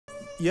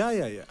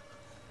Yeah.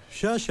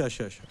 Sure.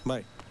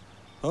 Bye.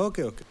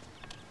 Okay.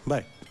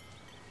 Bye.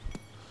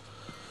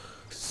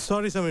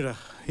 Sorry, Samira.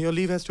 Your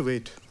leave has to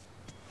wait.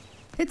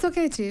 It's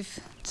okay, Chief.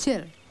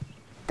 Chill.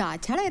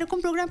 তাছাড়া এরকম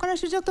programme করার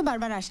সুযোগ তো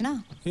বারবার আসে না।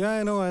 Yeah,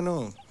 I know.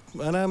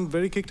 And I'm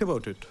very kicked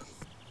about it.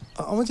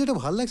 আমার যেটা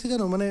ভালো লাগছে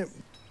জানো, মানে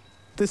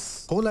this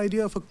whole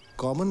idea of a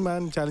common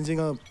man challenging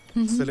a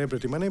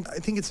celebrity, মানে I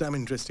think it's damn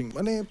interesting.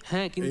 মানে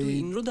হ্যাঁ, কিন্তু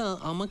ইন্দ্রদা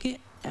আমাকে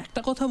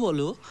একটা কথা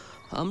বলো,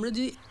 আমরা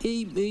যে এই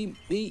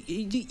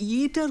যে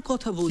ইয়েটার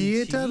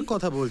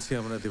কথা বলছি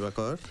আমরা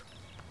দিবাকর,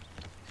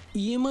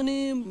 ইয়ে মানে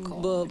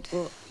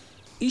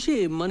ইসে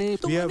মানে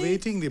we are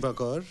waiting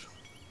দিবাকর,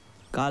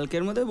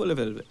 কালকের মধ্যে বলে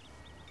ফেলবে।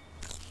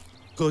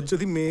 তোর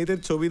যদি মেয়েদের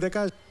ছবি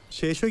দেখা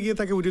শেষ হয়ে গিয়ে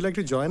থাকে, would you like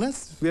to join us?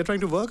 We are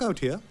trying to work out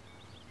here.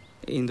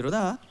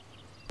 ইন্দ্রদা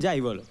যাই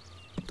বলো,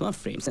 তোমার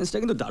ফ্রেন্ড সেন্সটা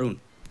কিন্তু দারুণ।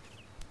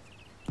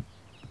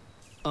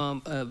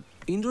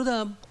 ইন্দ্রদা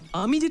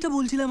আমি যেটা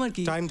বলছিলাম আর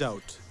কি, টাইমড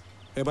আউট।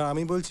 এবার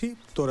আমি বলছি,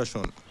 তোরা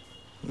শোন।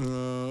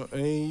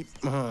 এই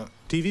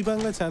টিভি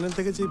বাংলা চ্যানেল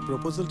থেকে যে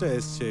প্রপোজালটা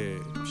এসছে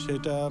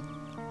সেটা,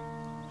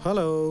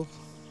 hello.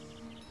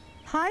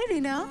 High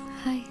Rina.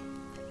 High.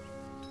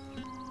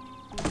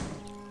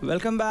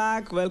 Welcome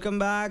back.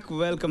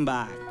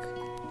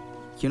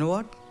 You know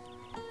what?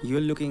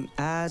 You're looking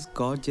as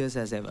gorgeous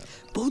as ever.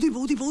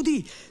 বৌদি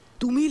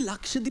তুমি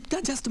লাক্ষাদ্বীপটা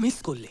জাস্ট মিস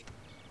করলে।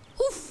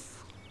 উফ,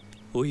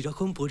 ওই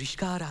রকম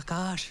পরিষ্কার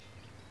আকাশ,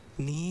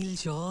 নীল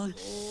জল,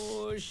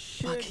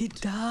 পাখির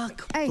ডাক।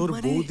 তোর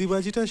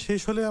বৌদিবাজিটা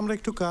শেষ হলে আমরা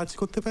একটু কাজ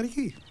করতে পারি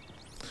কি?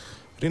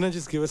 রিনা,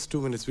 just give us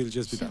 2 minutes, we'll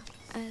just be done.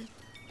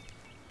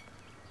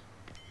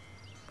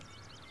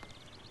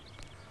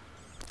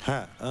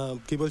 হ্যাঁ,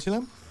 কি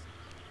বলছিলাম?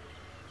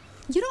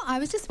 You know, I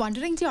was just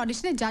wondering যে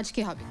অডিশনের জাজ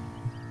কে হবে?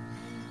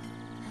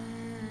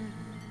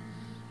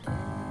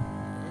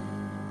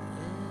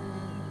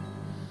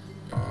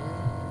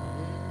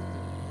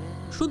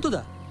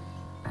 শুদ্ধদা।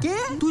 কে?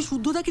 তুই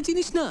শুদ্ধদাকে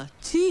চিনিস না?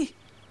 ছি,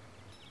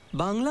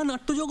 বাংলা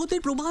নাট্য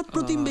জগতের প্রভাত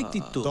প্রতিম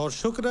ব্যক্তিত্ব।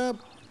 দর্শকরা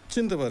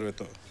চিনতে পারবে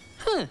তো?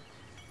 হ্যাঁ,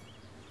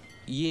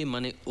 ইয়ে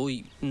মানে ওই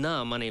না,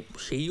 মানে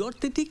সেই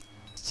অর্থে ঠিক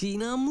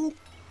চেনা মুখ।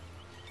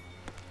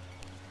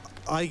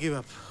 I give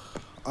up.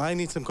 I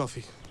need some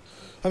coffee.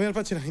 আমি আর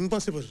পাচ্ছি না,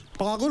 ইম্পসিবল,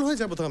 পাগল হয়ে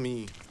যাবো তো আমি।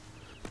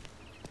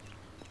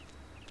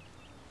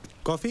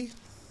 কফি?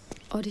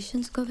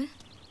 অডিশনস কবে?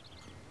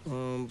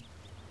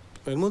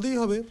 এর মধ্যেই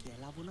হবে,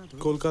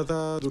 Kolkata,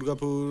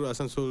 Durgapur,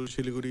 Asansol,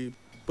 Siliguri.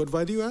 But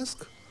why do you ask?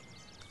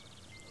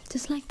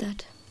 Just like that.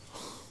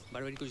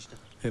 বারবারই করিস না।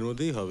 এর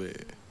মধ্যেই হবে।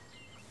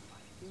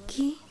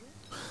 কি?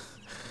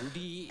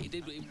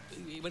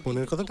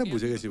 মনের কথাটা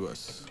বুঝে গেছি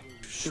বস,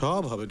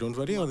 সব হবে, ডোন্ট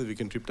ওয়ারি। আমাদের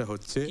উইকেন্ড ট্রিপটা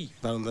হচ্ছে,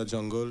 নালন্দার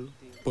জঙ্গল,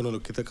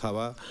 বনলক্ষিতে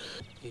খাওয়া।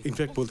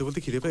 ইনফ্যাক্ট বলতে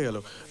খিদে পেয়ে গেল।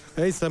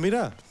 এই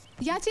Samira.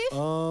 Yeah, Chief.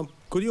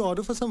 Could you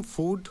order for some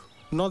food?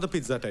 Not the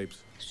pizza types.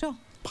 Sure.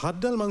 ভাত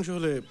ডাল মাংস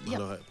হলে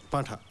ভালো হয়,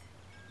 পাঁঠা,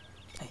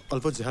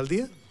 অল্প ঝাল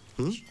দিয়ে,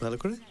 ভালো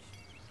করে।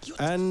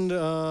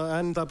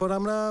 অ্যান্ড তারপর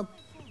আমরা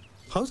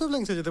হাউস অফ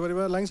ল্যাংসা যেতে পারি,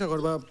 বা ল্যাংসা কর,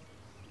 বা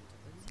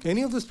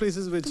any of this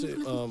places which.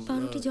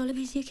 পাউরুটি জলে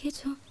ভিজিয়ে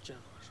খেয়েছো?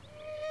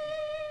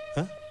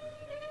 হ্যাঁ,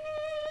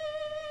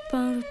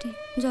 পাউরুটি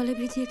জলে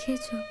ভিজিয়ে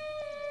খেয়েছো?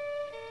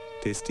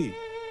 টেস্টি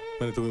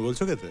মানে তুমি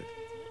বলছো খেতে?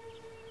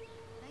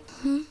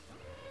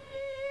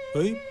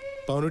 ওই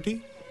পাউরুটি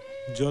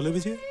জলে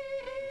ভিজিয়ে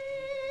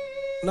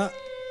না,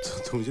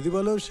 তুমি যদি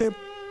বলো সে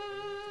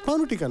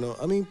পাউরুটি কেন,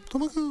 আমি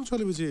তোমাকেও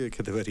জলে ভিজিয়ে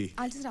খেতে পারি।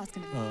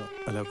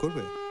 অ্যালাউ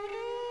করবে?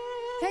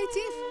 হেই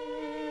চিফ,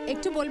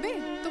 একটু বলবে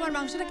তোমার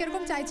মাংসটা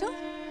কিরকম চাইছো?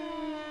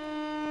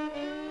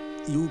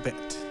 You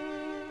bet.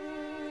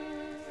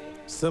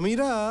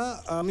 সামিরা,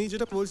 আমি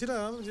যেটা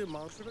বলছিলাম যে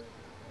মাংসটা।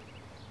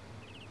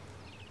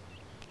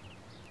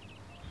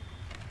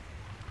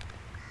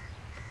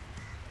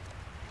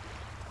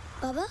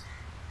 বাবা,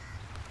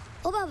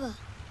 ও বাবা,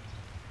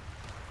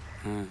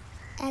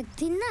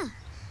 একদিন না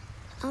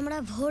আমরা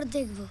ভোর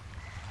দেখব।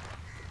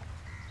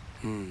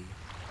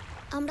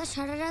 আমরা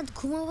সারা রাত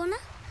ঘুমাবো না,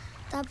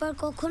 তারপর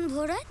কখন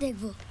ভোর হয়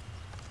দেখব।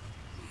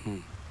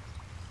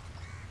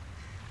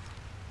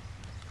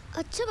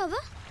 আচ্ছা বাবা,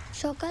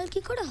 সকাল কি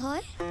করে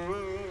হয়?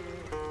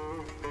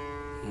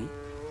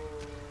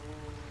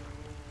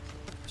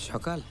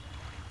 সকাল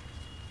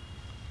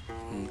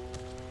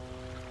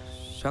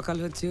সকাল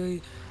হচ্ছে ওই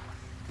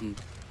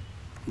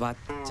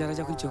বাচ্চারা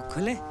যখন চোখ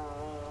খোলে,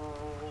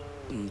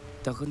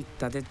 তখন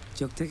তাদের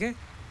চোখ থেকে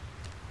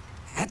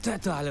এত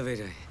এত আলো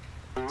বেরোয়,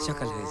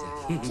 সকাল হয়ে যায়।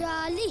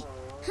 জালি,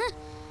 হ্যাঁ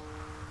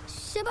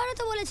সেবারে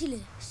তো বলেছিলে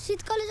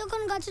শীতকালে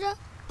যখন গাছরা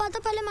পাতা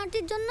ফেলে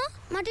মাটির জন্য,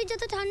 মাটির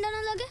যাতে ঠান্ডা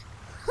না লাগে।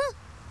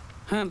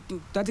 হ্যাঁ,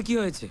 তাতে কি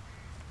হয়েছে?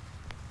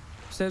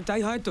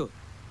 তাই হয়তো,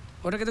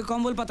 ওটাকে তো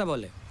কম্বল পাতা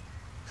বলে।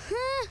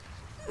 হ্যাঁ,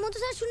 মধু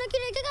স্যার শুনে কি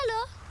রেগে গেল?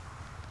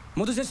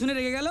 মধু স্যার শুনে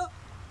রেগে গেল?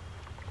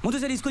 মধু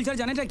স্যার স্কুল ছাড়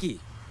জানেটা কি?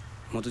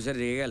 মধু স্যার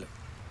রেগে গেল?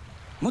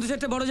 মধু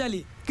স্যারটা বড়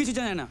জালি, কিছু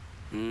জানে না।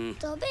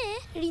 তবে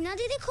রিনা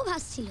দিদি খুব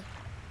হাসছিল।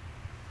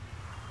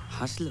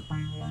 হাসলো?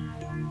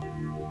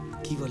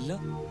 কি বললো?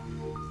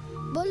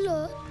 বললো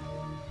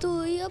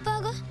তুইও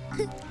পাগল,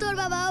 তোর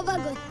বাবাও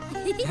পাগল।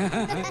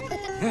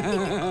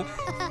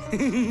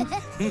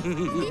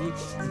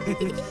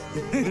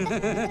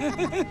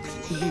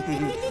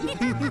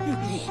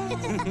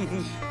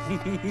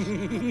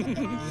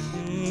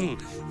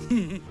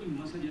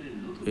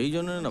 এই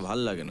জন্য না ভাল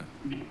লাগে না,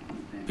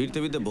 ফিরতে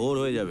ফিরতে ভোর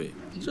হয়ে যাবে।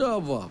 যা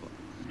বাবা,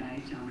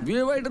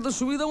 বিয়ে বাড়িটা তো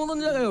সুবিধা মতন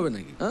জায়গায় হবে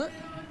নাকি? হ্যাঁ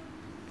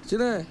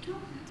চিনে,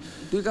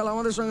 তুই কাল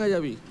আমাদের সঙ্গে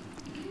যাবি।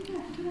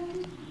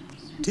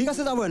 ঠিক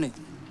আছে, যাবো এনে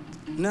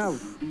নাও।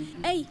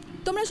 এই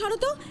তোমরা সরো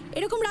তো,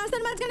 এরকম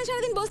রাস্তার মাঝখানে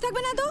সারাদিন বসে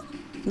থাকবে না তো।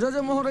 যা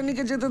যা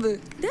মহারানীকে যেতে দে।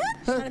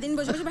 সারাদিন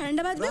বসে বসে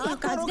ভ্যান্ডা বাজবে, কোনো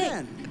কাজ নেই।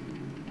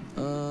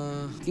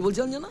 কি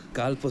বলছিলাম জানা?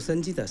 কাল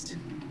প্রসেনজিৎ আসছে।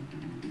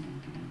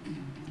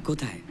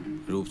 কোথায়?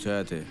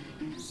 রূপছায়াতে।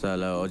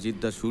 সালা অজিত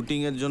দা শুটিং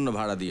এর জন্য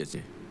ভাড়া দিয়েছে।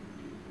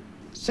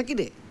 সে কি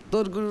রে,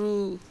 তোর গুরু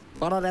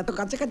পাড়ার এত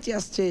কাছাকাছি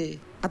আসছে,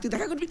 আর তুই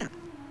দেখা করবি না?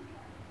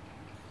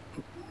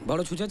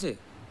 বড় ছুচ আছে,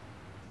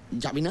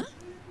 যাবি না?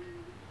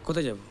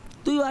 কোথায় যাব?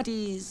 তুই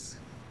আর্টিস,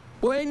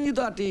 ওয়েনজি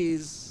তো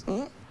আর্টিস,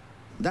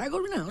 দেখা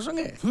করবি না ওর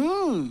সঙ্গে?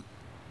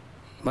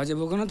 বাজে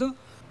বকো না তো,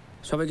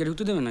 সবাইকে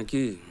ঢুকতে দেবে না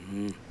কি?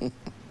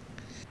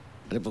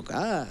 আরে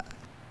বোকা,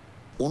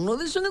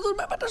 অন্যদের সঙ্গে তোর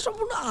ব্যাপারটা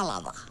সম্পূর্ণ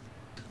আলাদা।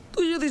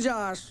 তুই যদি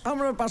যাস,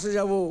 আমরা পাশে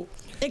যাব,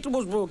 একটু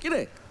বসবো, কি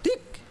রে?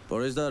 ঠিক।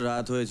 পরেশ দা,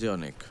 রাত হয়েছে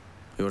অনেক,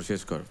 এবার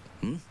শেষ কর।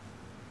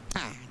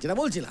 হ্যাঁ, যেটা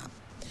বলছিলাম,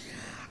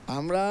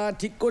 আমরা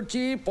ঠিক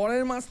করছি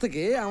পরের মাস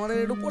থেকে আমাদের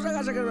একটু পোশাক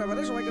আশাকের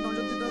ব্যাপারে সবাইকে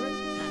নজর দিতে হবে।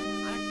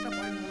 আরেকটা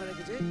পয়েন্ট মনে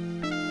রেখেছে,